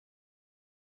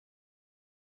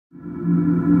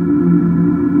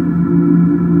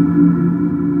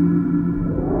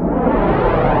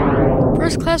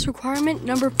First class requirement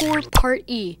number 4, Part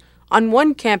E. On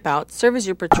one campout, serve as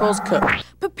your patrol's cook.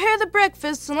 Prepare the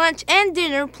breakfast, lunch, and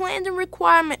dinner planned in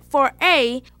requirement for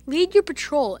A. Lead your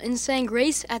patrol in saying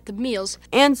grace at the meals.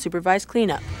 And supervise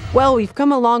cleanup. Well, we've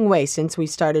come a long way since we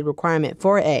started requirement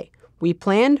 4A. We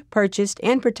planned, purchased,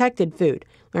 and protected food,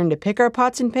 learned to pick our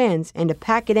pots and pans, and to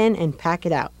pack it in and pack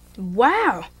it out.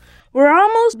 Wow, we're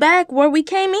almost back where we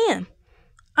came in.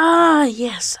 Ah,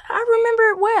 yes, I remember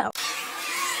it well.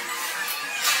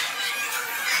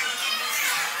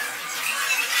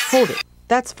 Hold it.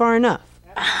 That's far enough.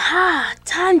 Aha,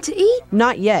 time to eat?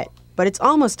 Not yet, but it's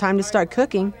almost time to start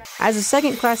cooking. As a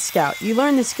second-class scout, you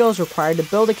learn the skills required to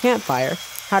build a campfire,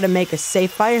 how to make a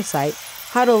safe fire site,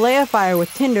 how to lay a fire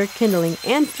with tinder, kindling,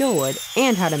 and fuel wood,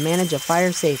 and how to manage a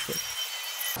fire safely.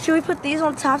 Should we put these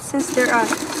on top since they're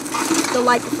to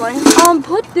light the flame?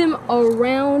 Put them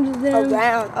around them.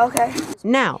 Around, okay.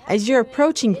 Now, as you're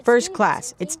approaching first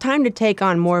class, it's time to take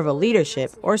on more of a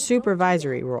leadership or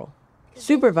supervisory role.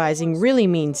 Supervising really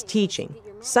means teaching.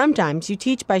 Sometimes you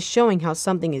teach by showing how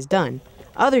something is done,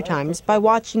 other times by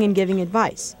watching and giving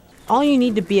advice. All you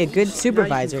need to be a good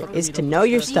supervisor is to know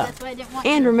your stuff,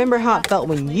 and remember how it felt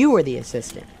when you were the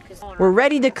assistant. We're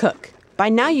ready to cook. By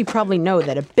now you probably know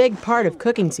that a big part of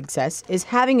cooking success is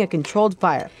having a controlled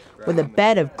fire with a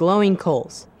bed of glowing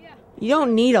coals. You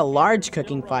don't need a large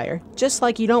cooking fire, just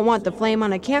like you don't want the flame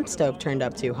on a camp stove turned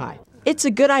up too high. It's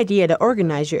a good idea to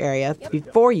organize your area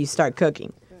before you start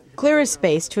cooking. Clear a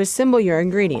space to assemble your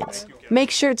ingredients.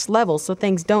 Make sure it's level so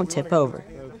things don't tip over.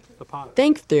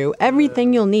 Think through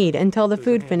everything you'll need until the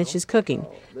food finishes cooking,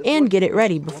 and get it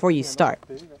ready before you start.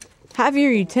 Have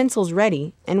your utensils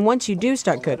ready, and once you do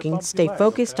start cooking, stay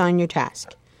focused on your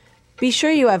task. Be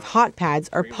sure you have hot pads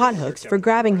or pot hooks for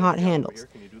grabbing hot handles.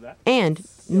 And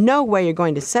know where you're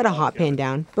going to set a hot pan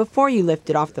down before you lift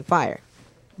it off the fire.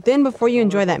 Then before you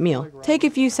enjoy that meal, take a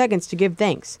few seconds to give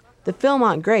thanks. The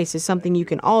Philmont Grace is something you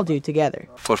can all do together.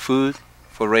 For food,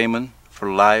 for raiment,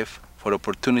 for life, for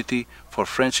opportunity, for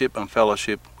friendship and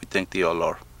fellowship, we thank thee, O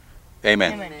Lord.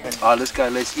 Amen.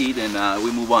 Let's eat and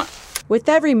we move on. With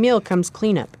every meal comes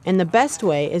cleanup, and the best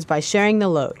way is by sharing the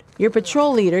load. Your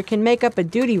patrol leader can make up a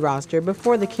duty roster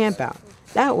before the campout.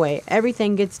 That way,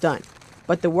 everything gets done,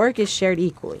 but the work is shared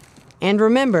equally. And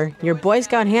remember, your Boy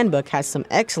Scout handbook has some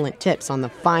excellent tips on the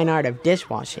fine art of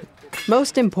dishwashing.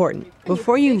 Most important,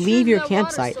 before you leave your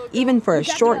campsite, even for a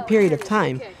short period of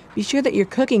time, be sure that your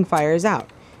cooking fire is out,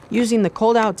 using the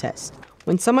cold out test.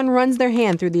 When someone runs their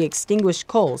hand through the extinguished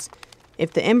coals,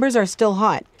 if the embers are still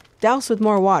hot, douse with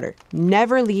more water.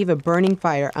 Never leave a burning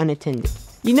fire unattended.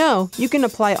 You know, you can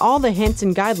apply all the hints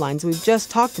and guidelines we've just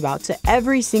talked about to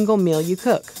every single meal you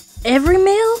cook. Every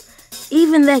meal?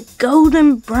 Even that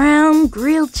golden brown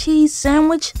grilled cheese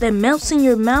sandwich that melts in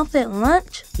your mouth at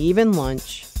lunch? Even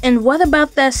lunch. And what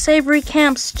about that savory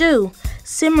camp stew,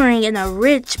 simmering in a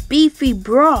rich, beefy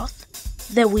broth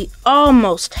that we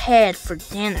almost had for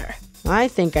dinner? I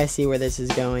think I see where this is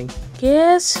going.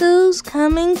 Guess who's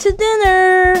coming to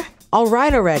dinner? All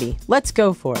right already, let's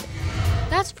go for it.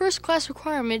 That's first class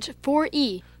requirement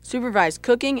 4E. Supervise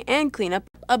cooking and cleanup.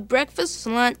 A breakfast,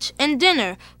 lunch, and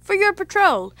dinner for your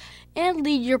patrol. And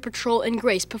lead your patrol in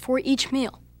grace before each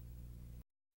meal.